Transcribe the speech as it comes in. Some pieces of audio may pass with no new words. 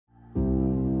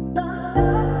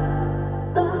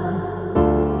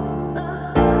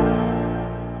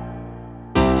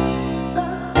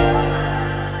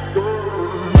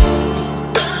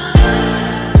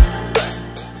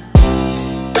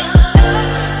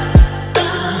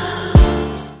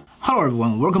Hello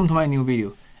everyone, welcome to my new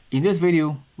video. In this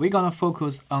video, we're gonna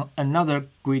focus on another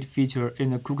great feature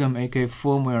in the QooCam AK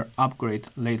firmware upgrade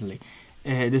lately.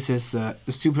 This is the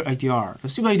SuperHDR. The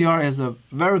SuperHDR is a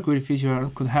very great feature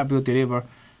and could help you deliver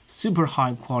super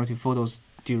high quality photos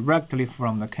directly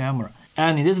from the camera.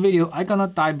 And in this video, I'm gonna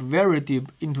dive very deep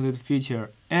into this feature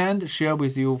and share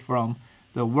with you from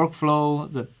the workflow,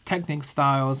 the technique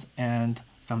styles, and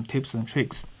some tips and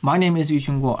tricks. My name is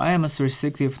Yuxun Guo. I am a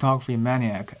 360 photography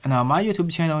maniac, and on my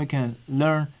YouTube channel you can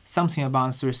learn something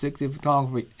about 360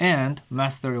 photography and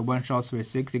master your one-shot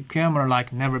 360 camera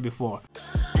like never before.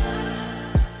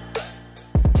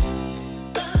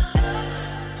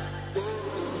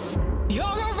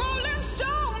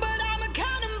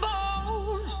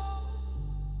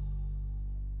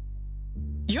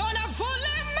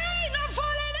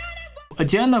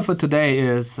 Agenda for today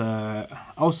is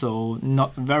also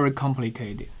not very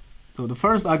complicated. So the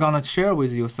first I'm gonna share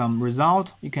with you some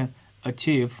result you can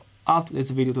achieve after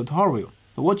this video tutorial.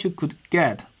 So what you could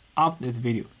get after this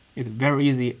video is very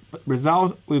easy, but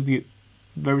result will be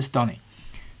very stunning.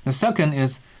 The second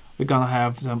is we're gonna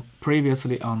have some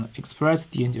previously on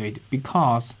Express-DNG8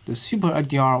 because the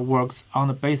SuperHDR works on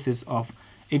the basis of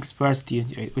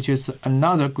Express-DNG8, which is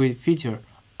another great feature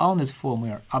on this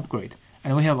firmware upgrade.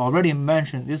 And we have already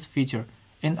mentioned this feature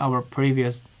in our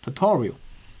previous tutorial.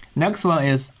 Next one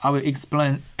is I will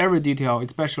explain every detail,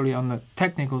 especially on the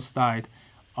technical side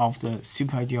of the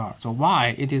SuperHDR. So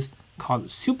why it is called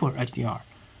SuperHDR.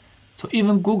 So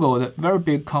even Google, the very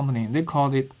big company, they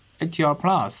called it HDR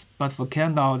Plus, but for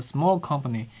Candle, the small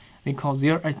company, they call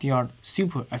their HDR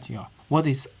SuperHDR. What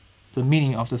is the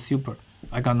meaning of the super?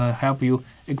 I'm gonna help you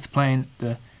explain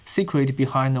the secret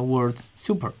behind the words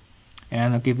super.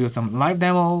 And I'll give you some live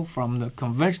demo from the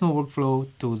conventional workflow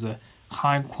to the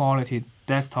high quality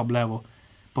desktop level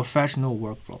professional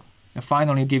workflow. And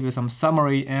finally give you some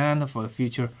summary and for the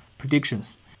future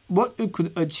predictions. What you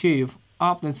could achieve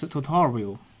after this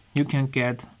tutorial, you can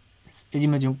get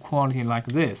imaging quality like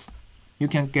this. You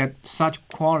can get such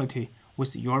quality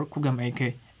with your QooCam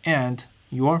AK and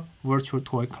your virtual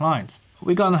toy clients.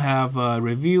 We're gonna have a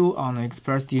review on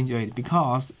Express-DNG8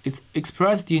 because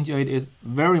Express-DNG8 is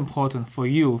very important for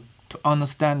you to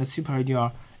understand the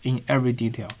SuperHDR in every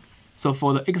detail. So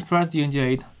for the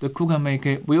Express-DNG8, the QooCam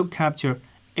AK will capture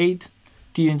 8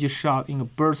 DNG shots in a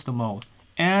burst mode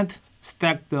and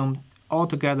stack them all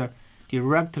together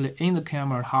directly in the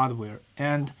camera hardware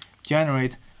and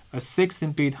generate a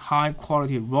 16-bit high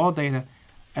quality raw data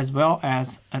as well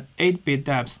as an 8-bit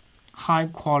depth high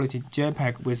quality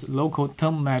JPEG with local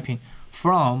tone mapping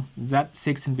from that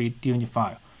 16-bit DNG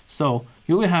file. So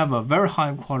you will have a very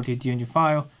high quality DNG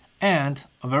file and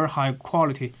a very high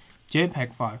quality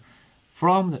JPEG file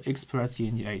from the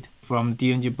Express-DNG8, from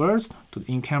DNG burst to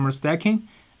the in-camera stacking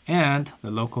and the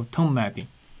local tone mapping.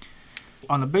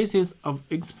 On the basis of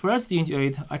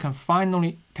Express-DNG8, I can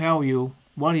finally tell you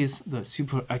what is the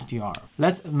SuperHDR.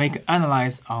 Let's make an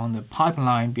analysis on the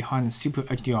pipeline behind the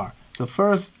SuperHDR. So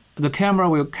first, the camera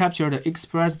will capture the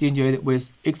Express-DNG8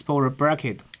 with exposure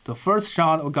bracket. The first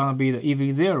shot is gonna be the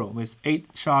EV0 with 8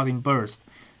 shots in burst.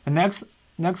 The next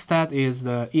step is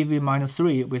the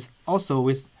EV-3 with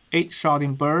 8 shots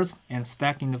in burst and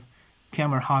stacking the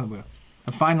camera hardware.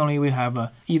 And finally, we have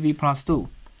a EV+2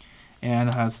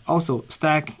 and has also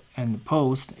stack and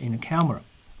post in the camera.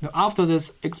 Now, after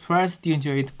this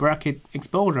Express-DNG8 bracket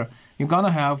exposure, you're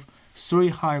gonna have 3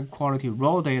 high quality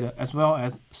raw data as well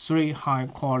as 3 high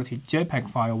quality JPEG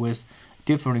file with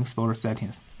different exposure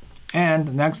settings.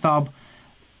 And next up,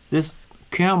 this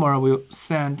camera will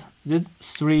send this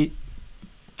 3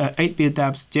 8-bit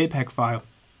depth JPEG file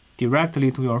directly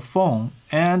to your phone,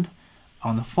 and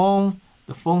on the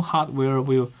phone hardware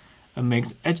will make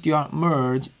HDR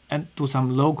merge and do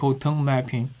some local tone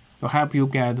mapping to help you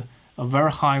get a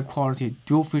very high quality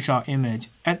dual feature image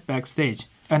at backstage.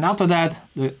 And after that,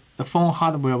 the phone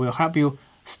hardware will help you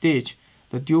stitch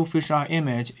the dual fisheye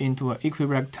image into an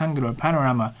equirectangular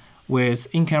panorama with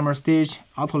in-camera stitch,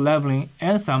 auto leveling,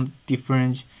 and some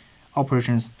different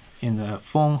operations in the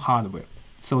phone hardware.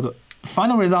 So the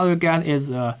final result you get is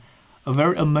a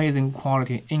very amazing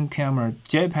quality in-camera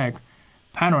JPEG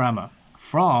panorama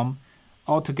from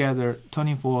altogether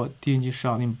 24 DNG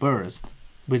shots in burst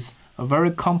with a very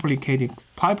complicated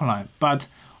pipeline. But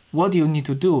what you need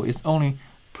to do is only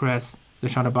press the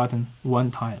shutter button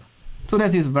one time. So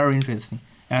that is very interesting.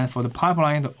 And for the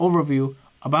pipeline, the overview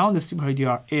about the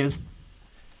SuperHDR is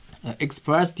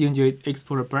Express-DNG8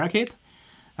 exposure bracket,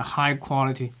 a high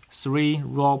quality 3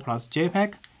 RAW plus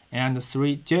JPEG, and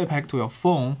 3 JPEG to your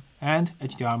phone, and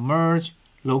HDR merge,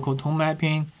 local tone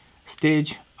mapping,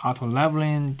 stitch, auto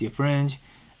leveling, different,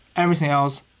 everything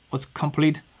else was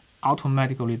complete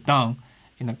automatically done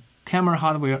in the camera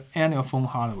hardware and your phone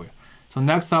hardware. So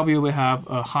next up, you will have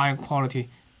a high quality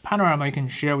panorama you can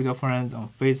share with your friends on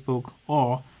Facebook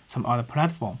or some other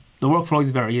platform. The workflow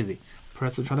is very easy.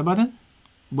 Press the shutter button,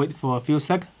 wait for a few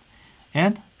seconds,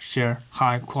 and share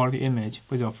high quality image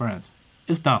with your friends.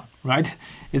 It's done, right?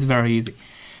 It's very easy.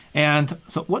 And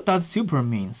so what does super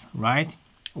means, right?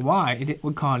 Why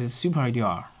we call it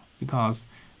SuperHDR? Because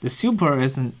the super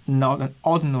is not an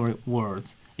ordinary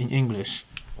word in English.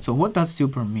 So what does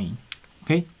super mean?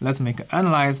 Okay, let's make an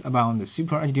analysis about the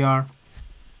SuperHDR.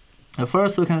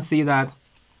 First, we can see that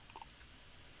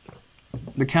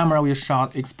the camera will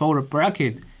shot exposure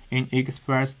bracket in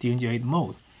Express DNG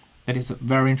mode. That is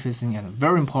very interesting and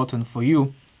very important for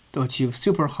you to achieve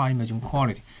super high imaging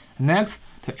quality. Next,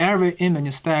 to every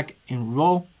image stack in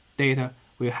raw data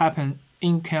will happen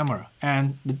in camera,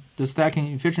 and the stacking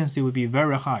efficiency will be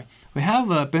very high. We have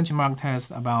a benchmark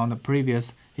test about the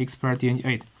previous Express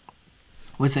DNG.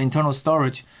 With the internal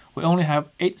storage, we only have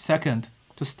 8 seconds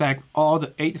to stack all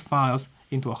the 8 files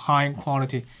into a high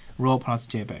quality RAW plus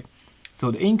JPEG. So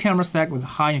the in-camera stack with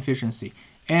high efficiency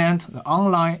and the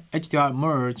online HDR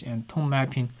merge and tone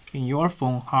mapping in your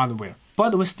phone hardware.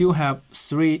 But we still have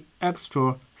 3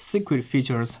 extra secret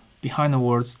features behind the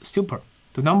words super.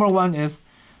 The number one is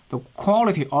the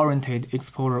quality-oriented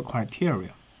exposure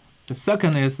criteria. The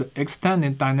second is the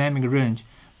extended dynamic range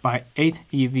by 8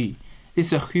 EV.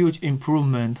 It's a huge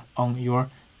improvement on your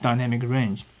dynamic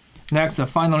range. Next,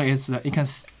 finally, is that it can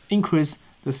increase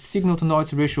the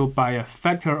signal-to-noise ratio by a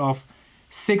factor of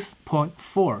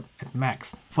 6.4 at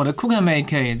max. For the QooCam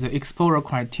 8K, the exposure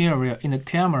criteria in the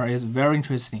camera is very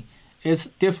interesting. It's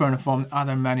different from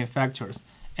other manufacturers,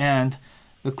 and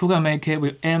the QooCam 8K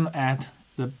will aim at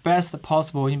the best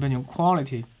possible imaging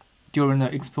quality during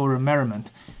the exposure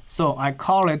measurement. So I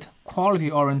call it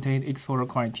quality-oriented exposure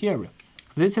criteria.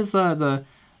 This is the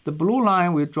blue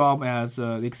line we drop as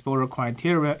the exposure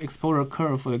criteria, exposure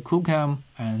curve for the QooCam,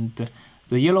 and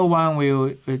the yellow one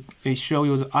will show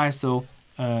you the ISO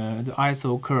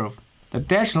curve. The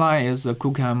dashed line is the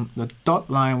QooCam, the dot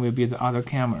line will be the other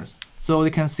cameras. So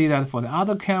you can see that for the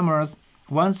other cameras,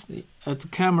 once the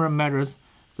camera measures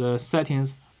the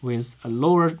settings with a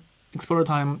lower exposure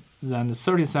time than the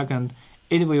 30 seconds,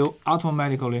 it will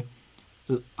automatically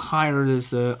higher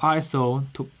this ISO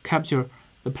to capture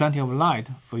the plenty of light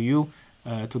for you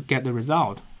to get the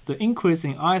result. The increase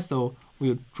in ISO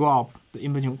will drop the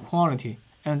imaging quality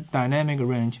and dynamic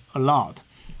range a lot.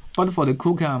 But for the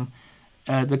QooCam,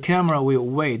 the camera will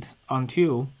wait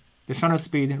until the shutter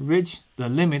speed reach the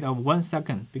limit of 1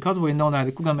 second, because we know that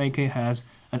the QooCam 8K has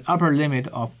an upper limit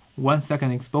of 1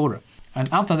 second exposure. And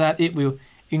after that, it will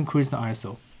increase the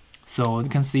ISO. So you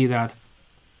can see that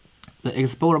the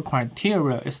exposure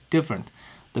criteria is different.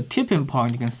 The tipping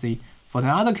point, you can see, for the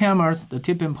other cameras, the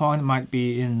tipping point might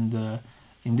be in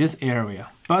this area.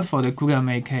 But for the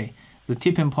QooCam 8K, the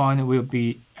tipping point will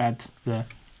be at the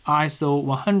ISO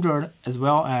 100 as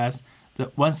well as the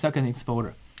 1 second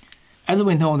exposure. As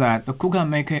we know that the QooCam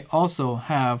 8K also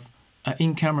have an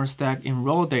in-camera stack in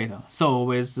raw data. So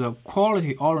with the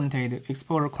quality-oriented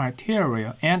exposure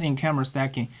criteria and in-camera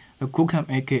stacking, the QooCam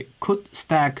 8K could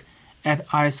stack at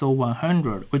ISO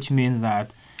 100, which means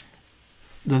that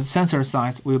the sensor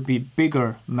size will be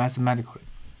bigger mathematically.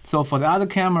 So for the other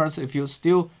cameras, if you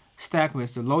still stack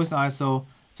with the lowest ISO,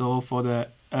 so for the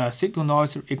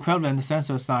signal-to-noise equivalent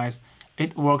sensor size,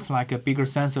 it works like a bigger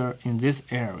sensor in these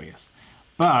areas.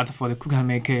 But for the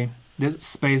QooCam 8K, this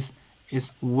space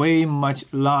is way much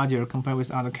larger compared with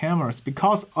other cameras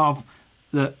because of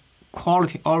the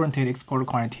quality-oriented exposure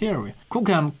criteria.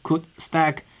 QooCam could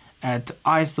stack at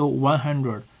ISO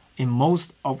 100 in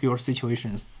most of your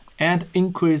situations and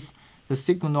increase the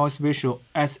signal-noise ratio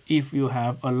as if you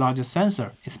have a larger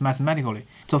sensor. It's mathematically.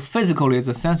 So physically,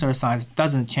 the sensor size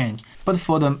doesn't change. But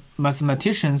for the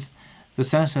mathematicians, the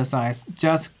sensor size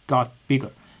just got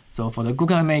bigger. So for the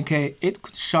QooCam 8K, it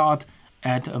could shot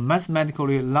at a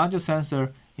mathematically larger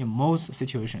sensor in most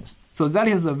situations. So that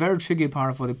is a very tricky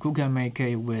part for the QooCam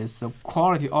 8K with the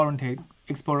quality-oriented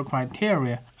exposure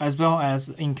criteria as well as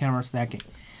in-camera stacking.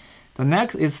 The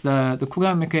next is the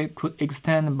QooCam 8K could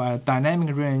extend by a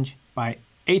dynamic range by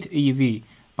 8 EV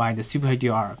by the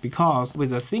SuperHDR, because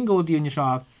with a single DNG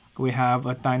shot, we have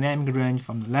a dynamic range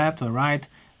from the left to the right,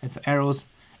 as the arrows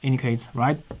indicates,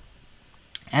 right?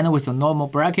 And with a normal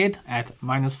bracket at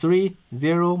 -3,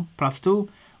 0, +2,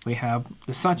 we have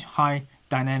such high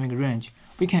dynamic range.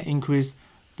 We can increase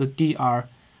the DR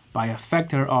by a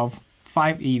factor of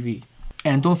 5 EV.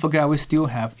 And don't forget, we still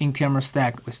have in-camera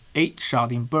stack with 8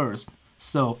 shot in burst.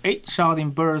 So 8 shot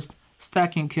in burst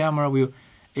stacking camera will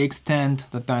extend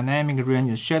the dynamic range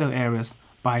and shadow areas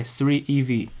by 3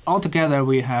 EV. Altogether,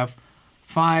 we have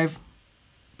 5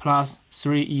 plus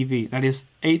 3 EV, that is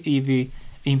 8 EV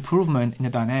improvement in the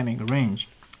dynamic range.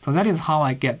 So that is how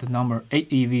I get the number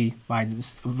 8 EV by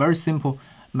this very simple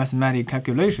mathematical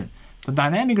calculation. The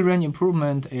dynamic range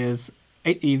improvement is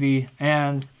 8 EV,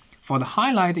 and for the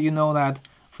highlight, you know that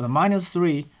for the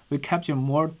 -3, we capture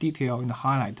more detail in the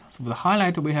highlight. So for the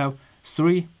highlight, we have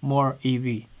 3 more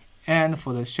EV. And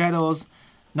for the shadows,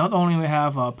 not only we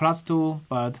have a +2,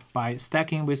 but by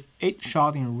stacking with 8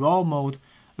 shots in RAW mode,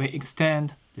 we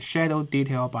extend the shadow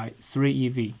detail by 3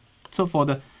 EV. So for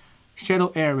the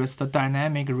shadow areas, the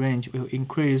dynamic range will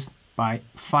increase by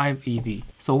 5 EV.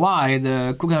 So why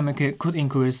the QooCam could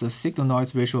increase the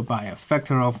signal-noise ratio by a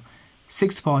factor of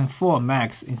 6.4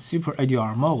 max in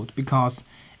SuperHDR mode? Because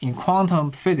in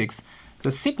quantum physics,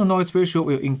 the signal-noise ratio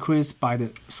will increase by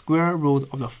the square root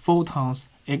of the photons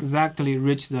exactly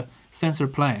reach the sensor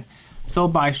plane. So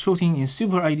by shooting in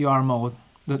SuperHDR mode,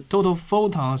 the total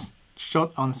photons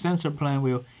shot on the sensor plane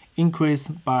will increase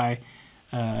by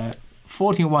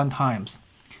 41 times.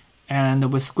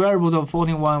 And with square root of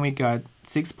 41, we get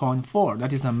 6.4.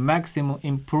 That is a maximum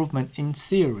improvement in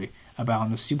theory about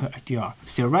the SuperHDR.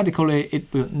 Theoretically,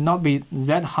 it will not be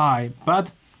that high,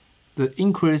 but the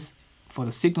increase for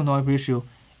the signal-noise ratio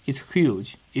is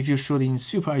huge if you shoot in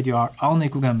SuperHDR on the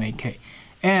QooCam 8K.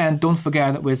 And don't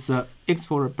forget, with the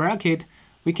exposure bracket,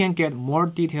 we can get more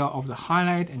detail of the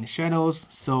highlight and the shadows,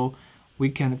 so we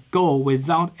can go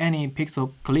without any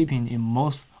pixel clipping in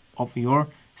most of your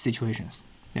situations.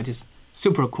 That is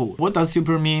super cool. What does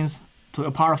super means? So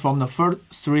apart from the first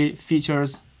 3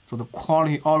 features, so the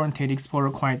quality-oriented exposure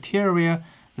criteria,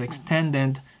 the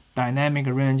extended dynamic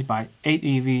range by 8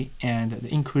 EV, and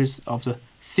the increase of the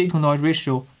signal-noise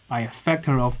ratio by a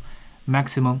factor of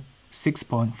maximum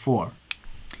 6.4.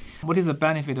 What is the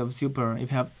benefit of Super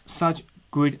if you have such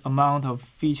great amount of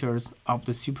features of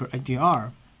the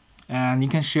SuperHDR? And you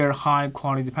can share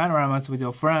high-quality panoramas with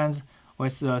your friends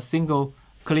with a single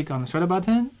click on the shutter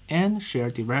button and share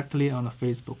directly on the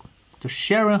Facebook. So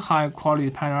sharing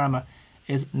high-quality panorama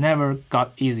is never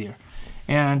got easier.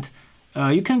 And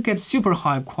you can get super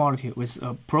high quality with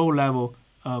a pro-level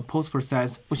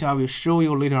post-process, which I will show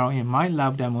you later on in my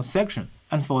live demo section.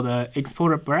 And for the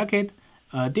exposure bracket,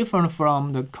 different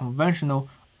from the conventional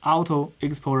auto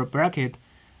exposure bracket,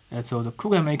 so the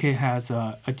QooCam 8K has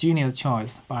a genius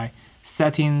choice by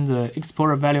setting the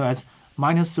exposure value as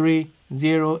 -3,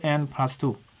 0, and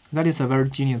 +2. That is a very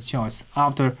genius choice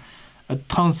after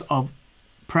tons of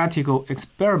practical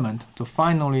experiment to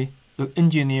finally the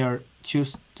engineer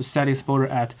choose to set exposure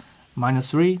at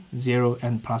 -3, 0,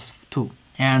 and +2.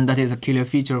 And that is a killer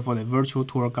feature for the virtual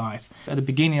tour guides. At the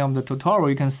beginning of the tutorial,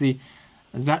 you can see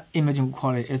that imaging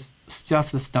quality is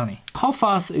just stunning. How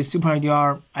fast is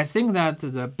SuperHDR? I think that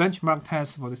the benchmark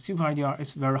test for the SuperHDR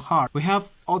is very hard. We have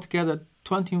altogether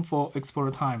 24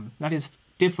 exposure time. That is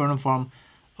different from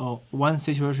one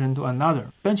situation to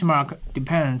another. Benchmark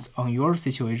depends on your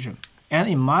situation. And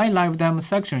in my live demo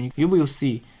section, you will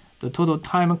see the total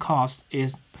time cost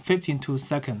is 52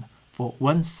 seconds for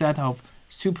one set of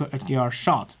SuperHDR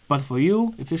shot. But for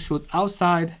you, if you shoot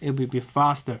outside, it will be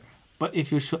faster. But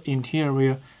if you shoot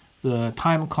interior, the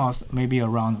time cost may be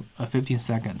around 15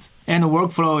 seconds. And the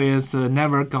workflow is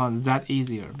never got that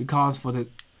easier, because for the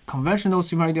conventional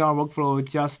SuperHDR workflow,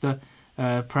 just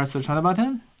press the shutter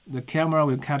button. The camera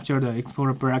will capture the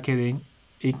exposure bracket in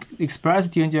Express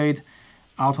DNG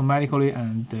automatically,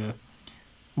 and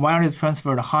wireless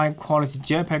transfer the high quality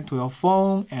JPEG to your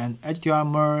phone, and HDR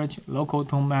merge, local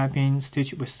tone mapping,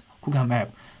 stitch with QooCam app.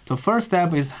 The first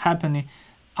step is happening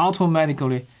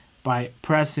automatically by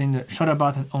pressing the shutter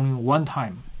button only one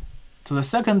time. So the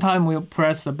second time we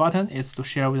press the button is to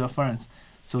share with your friends.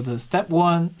 So the step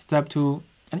 1, step 2,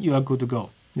 and you are good to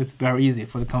go. It's very easy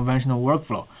for the conventional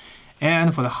workflow.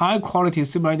 And for the high quality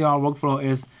SuperHDR workflow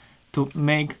is to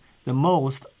make the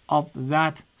most of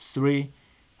that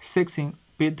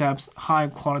 16-bit depth high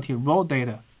quality raw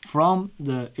data from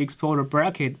the exposure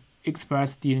bracket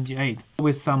Express DNG 8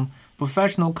 with some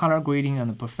professional color grading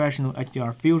and professional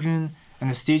HDR fusion and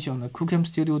a stitch on the QooCam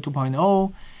Studio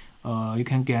 2.0. You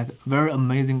can get very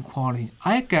amazing quality.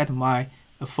 I get my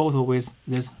photo with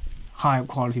this high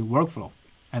quality workflow,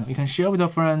 and you can share with your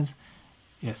friends.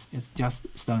 Yes, it's just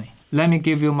stunning. Let me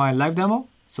give you my live demo.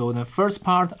 So the first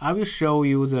part, I will show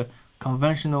you the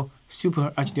conventional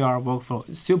SuperHDR workflow.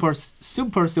 It's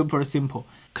super simple.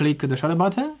 Click the shutter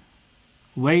button,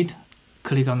 wait,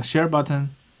 click on the share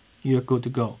button, you're good to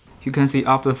go. You can see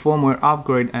after the firmware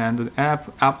upgrade and the app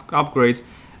upgrade,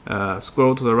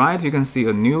 scroll to the right, you can see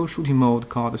a new shooting mode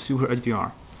called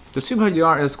SuperHDR. The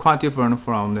SuperHDR is quite different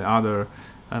from the other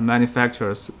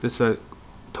manufacturers. It's a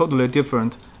totally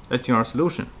different HDR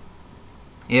solution.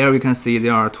 Here we can see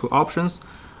there are two options.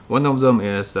 One of them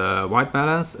is white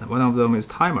balance, and one of them is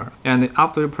timer. And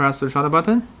after you press the shutter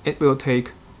button, it will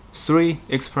take 3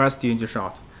 express DNG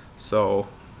shots. So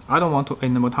I don't want to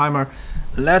enable timer.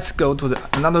 Let's go to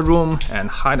another room and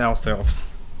hide ourselves.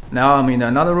 Now I'm in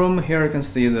another room. Here you can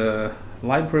see the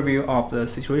live preview of the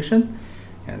situation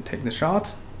and take the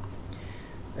shot.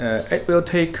 It will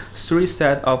take 3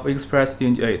 sets of express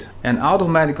DNG8 and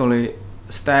automatically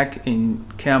stack in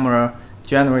camera,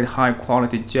 generate high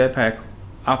quality JPEG.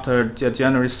 After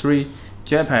generate 3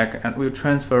 JPEG, and will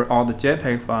transfer all the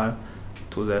JPEG file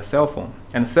to the cell phone,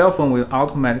 and the cell phone will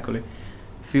automatically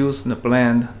fuse the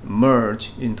blend,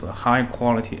 merge into a high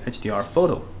quality HDR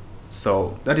photo.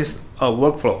 So that is a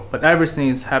workflow, but everything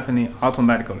is happening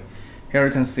automatically. Here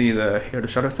you can see hear the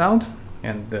shutter sound,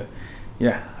 and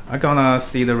yeah, I'm gonna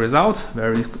see the result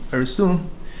very soon.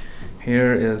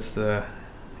 Here is yeah,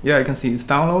 you can see it's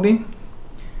downloading.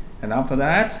 And after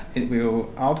that, it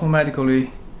will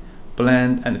automatically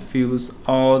blend and fuse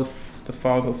all the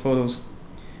photos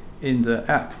in the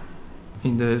app.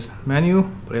 In this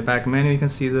menu, playback menu, you can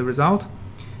see the result.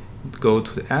 Go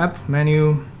to the app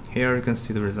menu. Here you can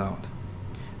see the result.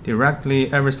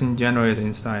 Directly, everything generated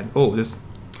inside. This.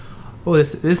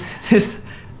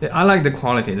 I like the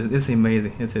quality. This is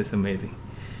amazing. This is amazing.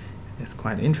 It's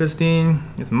quite interesting.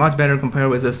 It's much better compared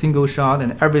with a single shot,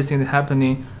 and everything is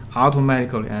happening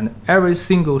automatically, and every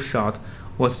single shot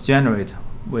was generated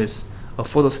with a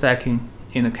photo stacking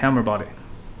in the camera body.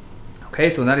 Okay,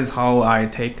 so that is how I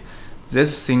take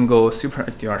this single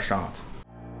SuperHDR shot.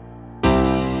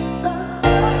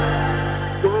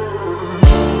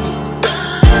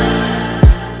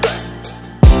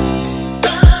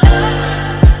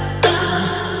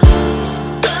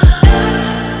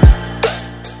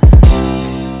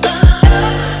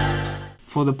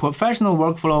 For the professional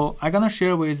workflow, I'm gonna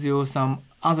share with you some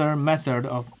other method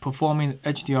of performing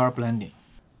HDR blending.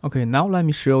 Okay, now let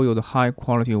me show you the high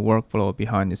quality workflow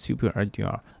behind the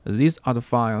SuperHDR. These are the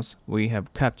files we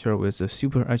have captured with the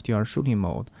SuperHDR shooting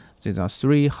mode. These are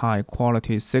 3 high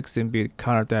quality 16-bit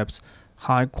color depth,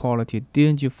 high quality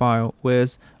DNG file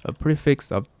with a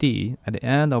prefix of D at the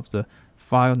end of the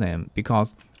file name,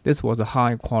 because this was a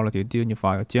high quality DNG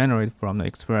file generated from the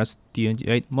Express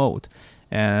DNG8 mode.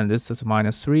 And this is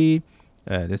 -3,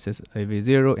 this is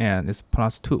AV0, and this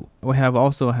 +2. We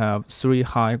also have 3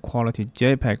 high quality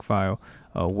JPEG file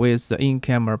with the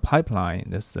in-camera pipeline.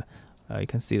 This you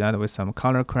can see that with some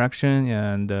color correction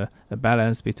and the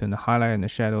balance between the highlight and the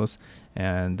shadows.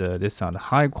 And this are the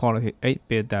high quality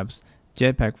 8-bit depth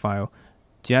JPEG file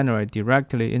generated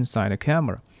directly inside the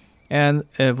camera. And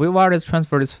if we were to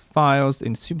transfer these files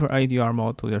in SuperHDR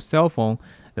mode to your cell phone,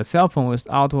 the cell phone will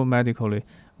automatically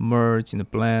merge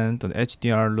and blend the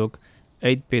HDR look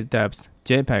 8-bit depth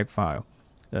JPEG file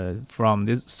from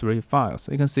these 3 files.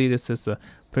 You can see this is a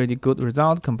pretty good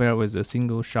result compared with a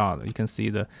single shot. You can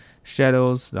see the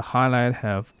shadows, the highlight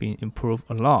have been improved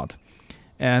a lot.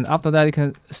 And after that, you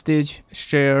can stitch,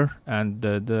 share, and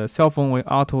the cell phone will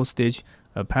auto stitch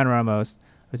panoramas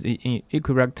in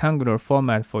equirectangular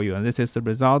format for you. And this is the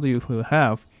result you will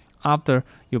have after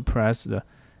you press the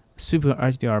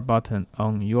SuperHDR button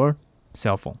on your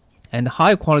cell phone. And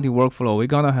high quality workflow, we're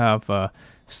gonna have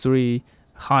 3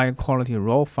 high quality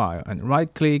raw file, and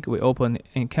right click, we open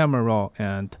in camera raw.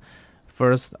 And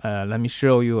first let me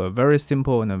show you a very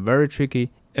simple and a very tricky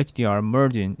HDR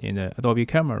merging in the Adobe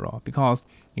Camera Raw, because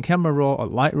in Camera Raw or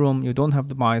Lightroom you don't have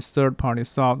to buy third-party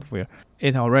software.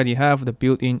 It already have the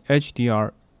built-in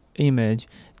HDR image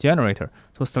generator.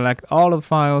 So select all the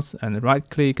files and right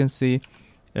click and see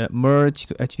merge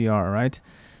to HDR, right?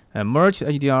 Merge to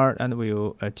HDR, and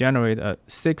we'll generate a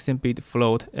 16-bit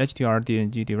float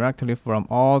HDR-DNG directly from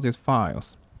all these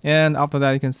files. And after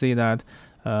that, you can see that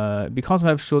because we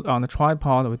have shoot on the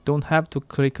tripod, we don't have to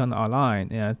click on our line.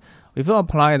 And if you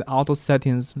apply the auto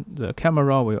settings, the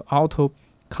camera will auto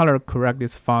color correct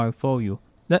this file for you.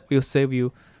 That will save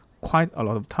you quite a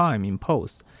lot of time in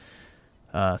post.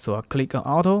 So I click on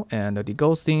auto, and the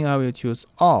deghosting I will choose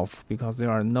off because there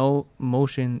are no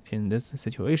motion in this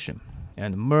situation.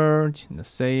 And merge and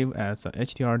save as an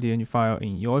HDR-DNG file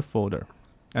in your folder.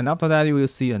 And after that, you will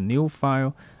see a new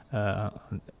file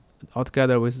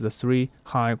altogether with the 3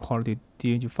 high quality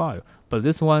DNG file. But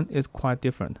this one is quite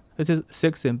different. This is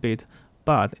 16-bit,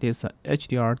 but it is an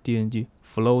HDR-DNG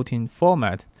floating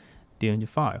format DNG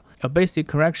file. A basic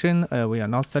correction, we are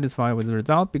not satisfied with the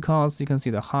result because you can see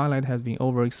the highlight has been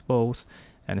overexposed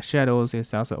and shadows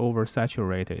is also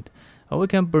oversaturated. We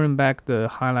can bring back the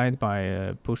highlight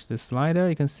by push the slider.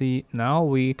 You can see now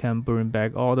we can bring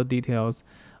back all the details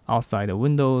outside the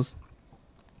windows,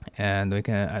 and we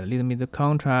can add a little bit of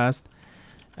contrast,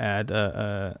 add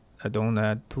don't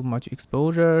add too much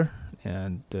exposure,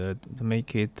 and to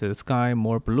make it the sky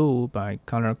more blue by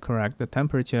color correct the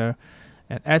temperature,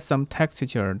 and add some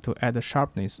texture to add the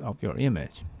sharpness of your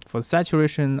image. For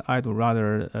saturation, I'd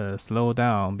rather slow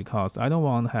down because I don't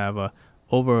want to have a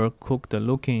overcooked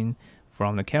looking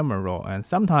from the camera raw, and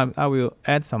sometimes I will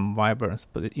add some vibrance,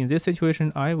 but in this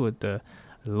situation I would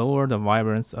lower the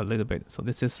vibrance a little bit. So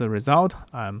this is the result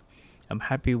I'm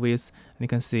happy with. And you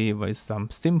can see with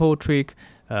some simple trick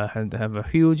and have a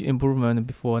huge improvement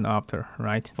before and after,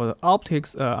 right? For the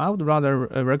optics, I would rather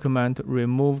recommend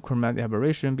remove chromatic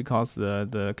aberration because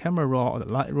the camera raw or the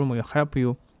Lightroom will help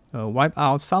you wipe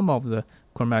out some of the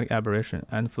chromatic aberration,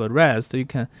 and for the rest you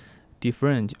can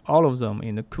differentiate all of them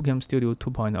in the QooCam Studio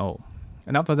 2.0.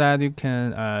 And after that you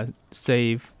can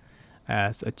save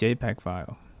as a JPEG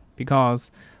file,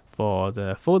 because for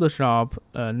the Photoshop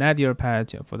nadir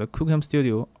patch for the QooCam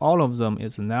Studio, all of them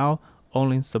is now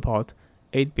only support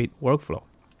 8-bit workflow.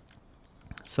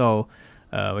 So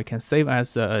we can save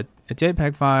as a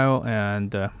JPEG file,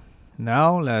 and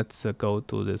now let's go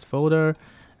to this folder,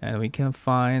 and we can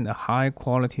find a high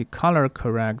quality color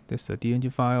correct. This is a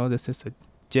DNG file, this is a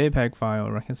JPEG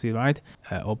file, I can see, right?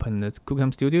 Open this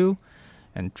QooCam Studio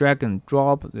and drag and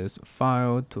drop this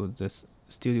file to this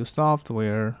Studio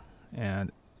software,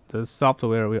 and the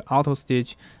software will auto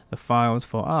stitch the files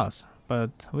for us, but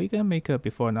we can make a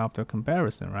before and after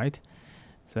comparison, right?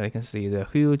 So you can see the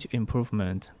huge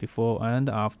improvement before and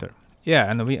after. Yeah,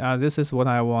 and this is what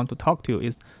I want to talk to you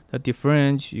is the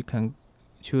difference. You can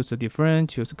choose the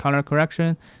difference, choose the color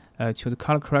correction. Choose the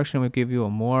color correction will give you a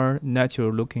more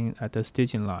natural looking at the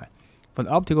stitching line. For the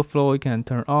optical flow, you can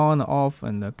turn on, off,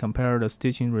 and compare the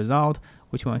stitching result,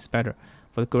 which one is better.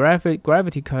 For the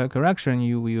gravity correction,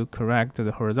 you will correct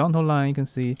the horizontal line. You can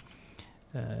see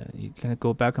you can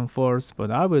go back and forth, but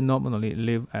I will normally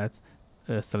leave at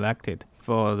selected.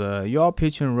 For the yaw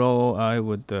pitch and roll, I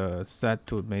would set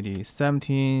to maybe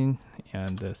 17,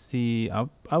 and see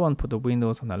I want to put the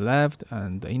windows on the left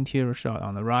and the interior shot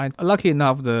on the right. Lucky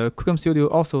enough, the QooCam Studio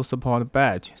also support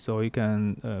batch, so you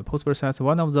can post-process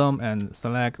one of them and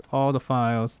select all the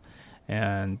files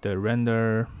and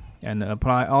render and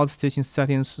apply all the stitching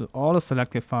settings to all the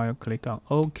selected file. Click on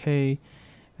OK,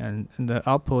 and the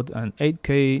output an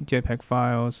 8K JPEG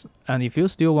files. And if you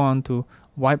still want to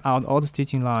wipe out all the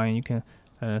stitching line, you can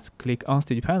click on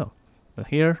Stitch Panel. But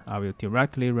here I will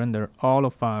directly render all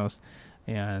the files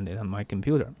and on my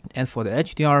computer. And for the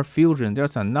HDR Fusion,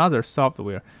 there's another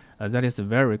software that is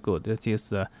very good. That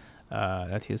is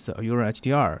Adobe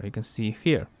HDR. You can see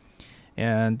here.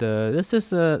 And this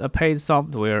is a paid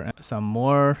software, some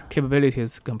more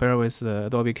capabilities compared with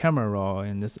Adobe Camera Raw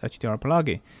in this HDR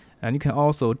plugin. And you can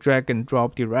also drag and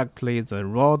drop directly the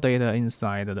raw data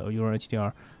inside the Adobe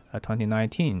HDR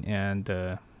 2019,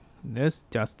 and this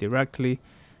just directly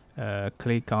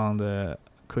click on the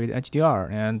create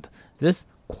HDR, and this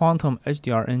quantum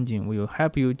HDR engine will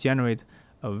help you generate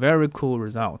a very cool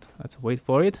result. Let's wait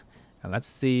for it, and let's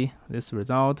see this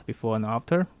result before and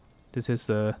after. This is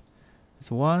this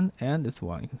one and this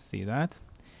one, you can see that.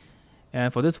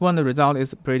 And for this one, the result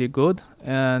is pretty good.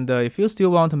 And if you still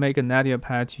want to make a nadir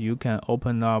patch, you can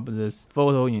open up this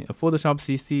photo in Photoshop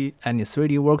CC, and in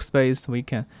 3D workspace we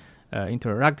can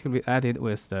interactively edit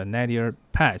with the nadir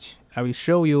patch. I will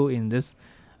show you in this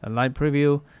live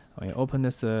preview. When you open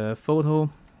this photo,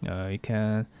 you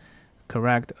can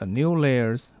correct new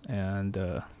layers and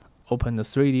open the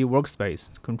 3D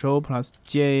workspace.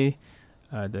 Control+J,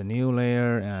 the new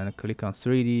layer, and click on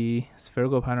 3D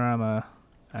spherical panorama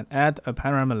and add a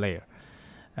panorama layer.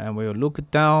 And we'll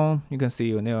look down. You can see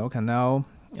you can now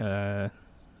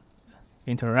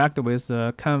interact with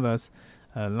the canvas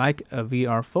like a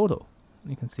VR photo.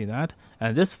 You can see that.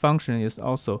 And this function is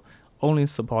also only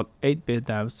support 8-bit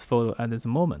depth photo at this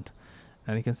moment.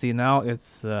 And you can see now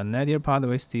it's nadir part.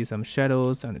 We see some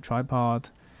shadows and the tripod,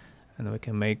 and we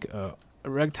can make a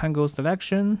rectangle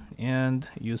selection and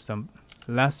use some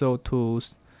lasso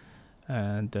tools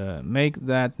and make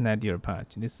that nadir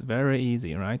patch. This is very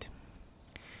easy, right?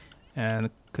 And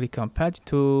click on patch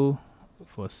tool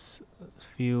for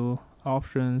few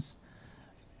options.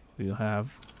 We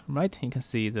have, right, you can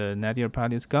see the nadir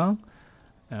patch is gone,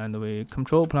 and we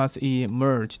Control+E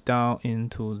merge down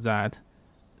into that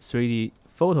 3D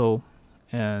photo,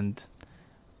 and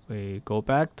we go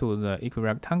back to the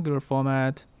equirectangular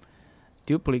format,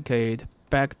 duplicate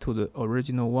back to the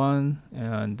original one,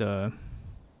 and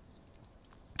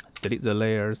delete the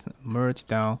layers, merge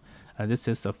down. This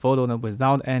is a photo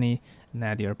without any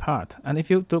nadir part. And if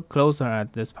you look closer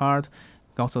at this part,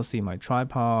 you can also see my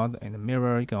tripod and the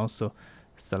mirror. You can also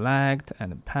select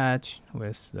and patch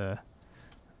with the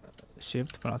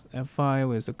Shift plus F5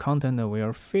 with the content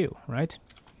aware fill, right?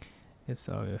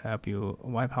 So it will help you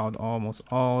wipe out almost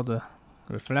all the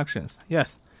reflections.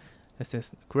 Yes, this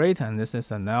is great, and this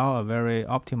is now a very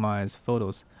optimized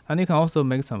photos. And you can also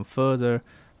make some further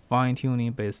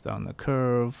fine-tuning based on the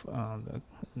curve, on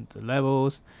the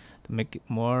levels, to make it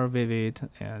more vivid.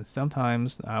 And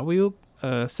sometimes I will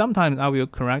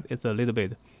correct it a little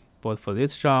bit, but for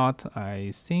this shot,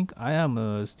 I think I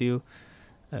am still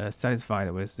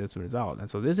satisfied with this result. And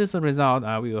so this is the result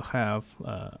I will have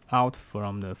out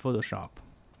from the Photoshop.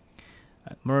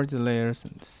 Merge the layers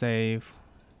and save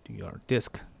to your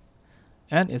disk.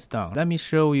 And it's done. Let me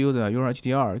show you the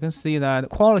HDR. You can see that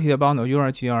quality about the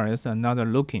HDR is another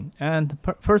looking. And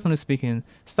personally speaking,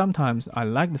 sometimes I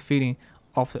like the feeling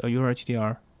of the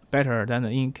HDR better than the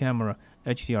in-camera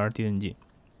HDR-DNG.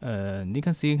 You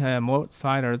can see more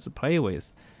sliders to play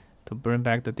with to bring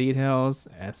back the details,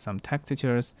 add some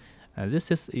textures.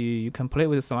 This is you can play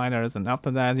with the sliders, and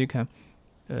after that you can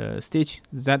stitch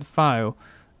that file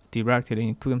directly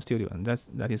in QooCam Studio, and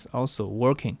that is also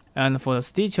working. And for the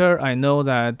stitcher, I know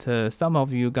that some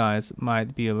of you guys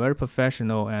might be very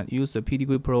professional and use the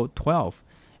PTQuick Pro 12.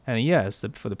 And yes,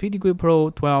 for the PTQuick Pro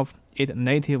 12, it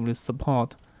natively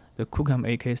supports the QooCam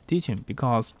 8K stitching,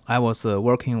 because I was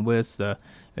working with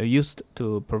used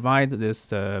to provide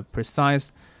this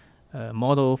precise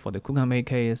model for the QooCam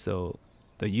 8K, so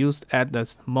the used add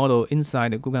this model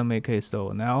inside the QooCam 8K.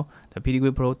 So now the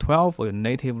PTQuick Pro 12 will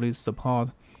natively support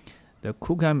the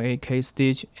QooCam 8K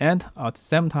stitch and at the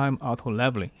same time auto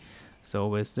leveling. So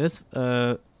with this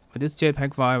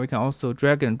JPEG file, we can also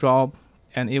drag and drop,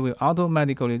 and it will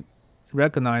automatically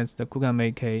recognize the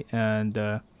QooCam 8K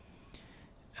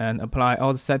and apply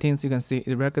all the settings. You can see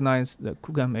it recognizes the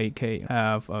QooCam 8K.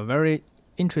 Have a very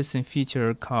interesting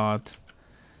feature called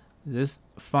this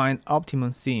find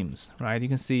optimum seams, right? You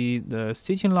can see the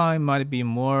stitching line might be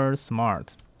more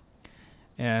smart,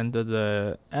 and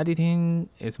the editing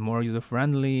is more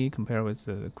user-friendly compared with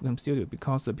the QooCam Studio,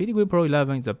 because the PTQuick Pro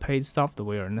 11 is a paid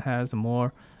software and has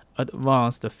more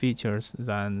advanced features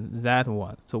than that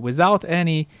one. So without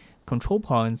any control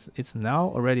points, it's now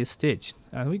already stitched,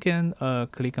 and we can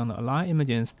click on the align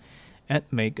images and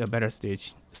make a better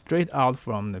stitch straight out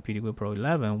from the PTQuick Pro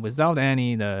 11 without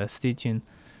any stitching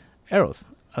errors.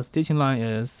 A stitching line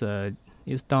is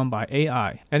done by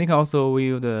AI, and you can also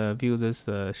view this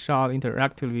shot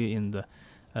interactively in the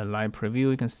live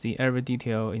preview. You can see every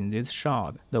detail in this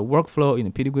shot. The workflow in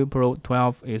the PTQuick Pro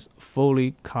 12 is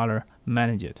fully color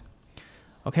managed.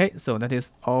 Okay, so that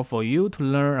is all for you to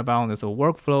learn about this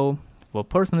workflow. For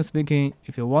personally speaking,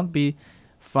 if you want to be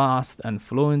fast and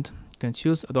fluent, you can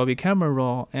choose Adobe Camera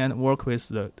Raw and work with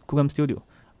the QooCam Studio.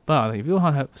 But if you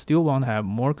still want to have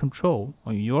more control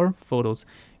on your photos,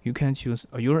 you can choose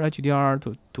your HDR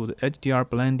to the HDR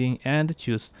blending and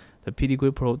choose the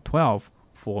PTQuick Pro 12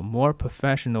 for more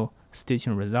professional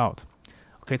stitching result.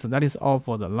 Okay, so that is all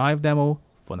for the live demo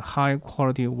for the high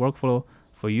quality workflow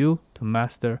for you to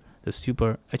master the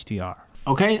Super HDR.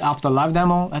 Okay, after live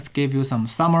demo, let's give you some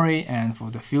summary and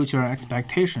for the future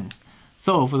expectations.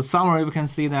 So for the summary, we can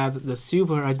see that the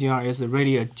Super HDR is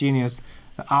really a genius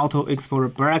auto exposure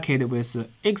bracket with the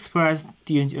Express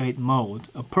DNG mode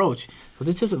approach. So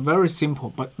this is very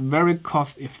simple but very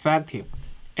cost effective.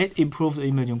 It improves the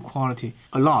imaging quality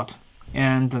a lot,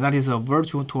 and that is a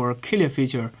virtual tour killer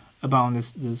feature about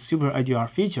the Super HDR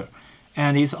feature.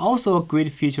 And it's also a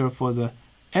great feature for the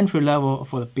entry level,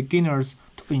 for the beginners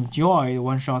to enjoy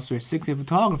one-shot 360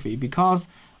 photography, because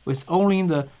with only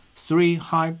the 3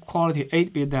 high-quality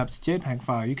 8-bit depth JPEG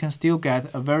file, you can still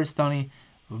get a very stunning,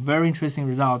 very interesting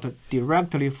result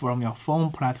directly from your phone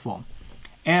platform.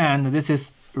 And this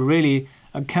is really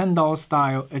a candle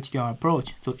style HDR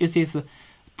approach. So it is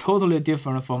totally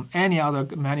different from any other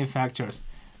manufacturers.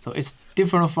 So it's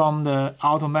different from the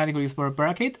automatic exposure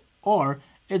bracket, or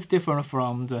it's different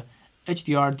from the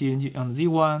HDR-DNG on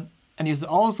Z1, and it's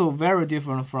also very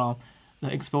different from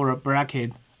the exposure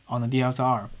bracket on the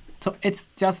DSLR. So it's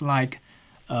just like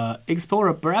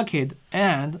exposure bracket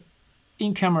and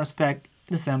in-camera stack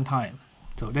at the same time.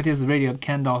 So that is really a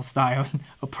candle style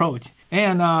approach.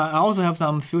 And I also have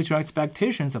some future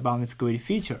expectations about this great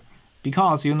feature,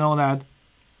 because you know that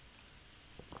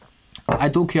I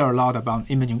do care a lot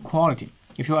about imaging quality.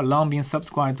 If you are long been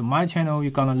subscribed to my channel,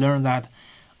 you're gonna learn that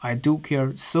I do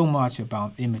care so much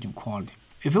about imaging quality.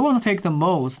 If you want to take the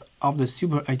most of the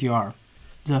Super HDR,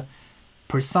 the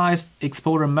precise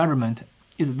exposure measurement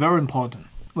is very important.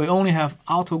 We only have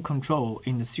auto control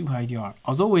in the SuperHDR.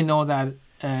 Although we know that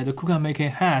the QooCam maker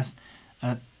has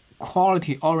a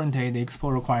quality-oriented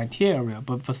exposure criteria,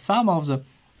 but for some of the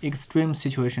extreme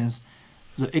situations,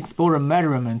 the exposure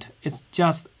measurement is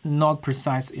just not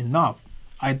precise enough.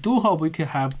 I do hope we can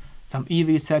have some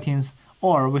EV settings,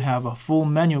 or we have a full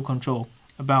manual control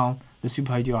about the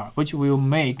SuperHDR, which will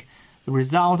make the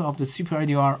result of the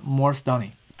SuperHDR more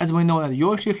stunning. As we know that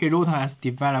Yoshi Hirota has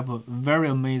developed very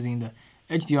amazing the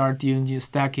HDR-DNG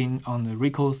stacking on the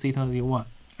Ricoh C31.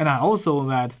 And I also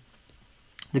that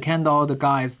the Candle, the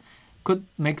guys could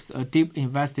make a deep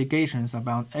investigations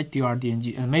about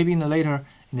HDR-DNG, and maybe in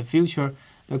the future,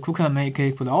 the QooCam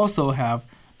maker could also have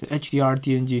the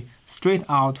HDR-DNG straight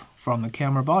out from the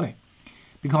camera body,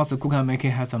 because the QooCam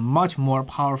maker has a much more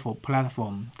powerful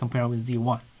platform compared with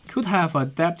Z1. Could have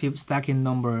adaptive stacking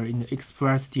number in the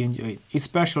Express DNG8,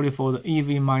 especially for the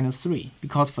EV-3,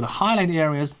 because for the highlight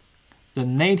areas, the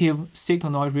native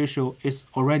signal-noise ratio is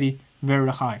already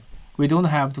very high. We don't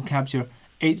have to capture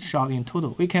 8 shots in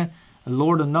total. We can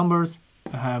lower the numbers,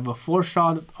 have a 4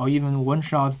 shot or even 1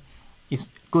 shot is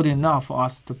good enough for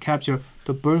us to capture,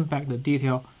 to bring back the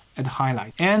detail at the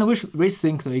highlight. And we should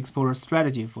rethink the exposure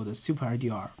strategy for the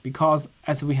SuperHDR, because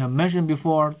as we have mentioned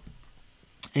before,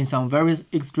 in some very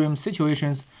extreme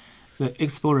situations, the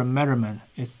exposure measurement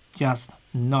is just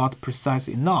not precise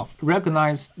enough.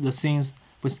 Recognize the things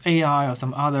with AI or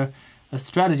some other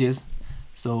strategies.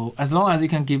 So as long as you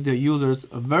can give the users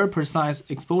a very precise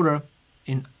exposure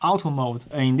in auto mode.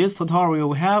 In this tutorial,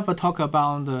 we have a talk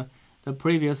about the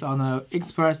previous on the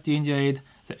Express DNG8,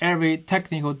 the every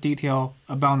technical detail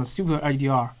about the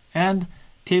SuperHDR, and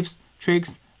tips,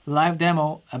 tricks, live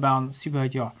demo about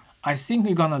SuperHDR. I think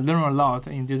you're gonna learn a lot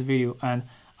in this video, and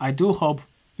I do hope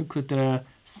you could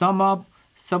sum up,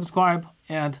 subscribe,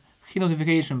 and hit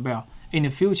notification bell. In the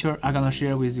future, I'm gonna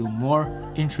share with you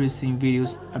more interesting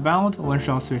videos about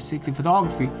One-Shot 360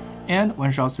 photography and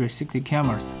One-Shot 360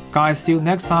 cameras. Guys, see you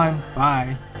next time.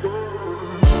 Bye.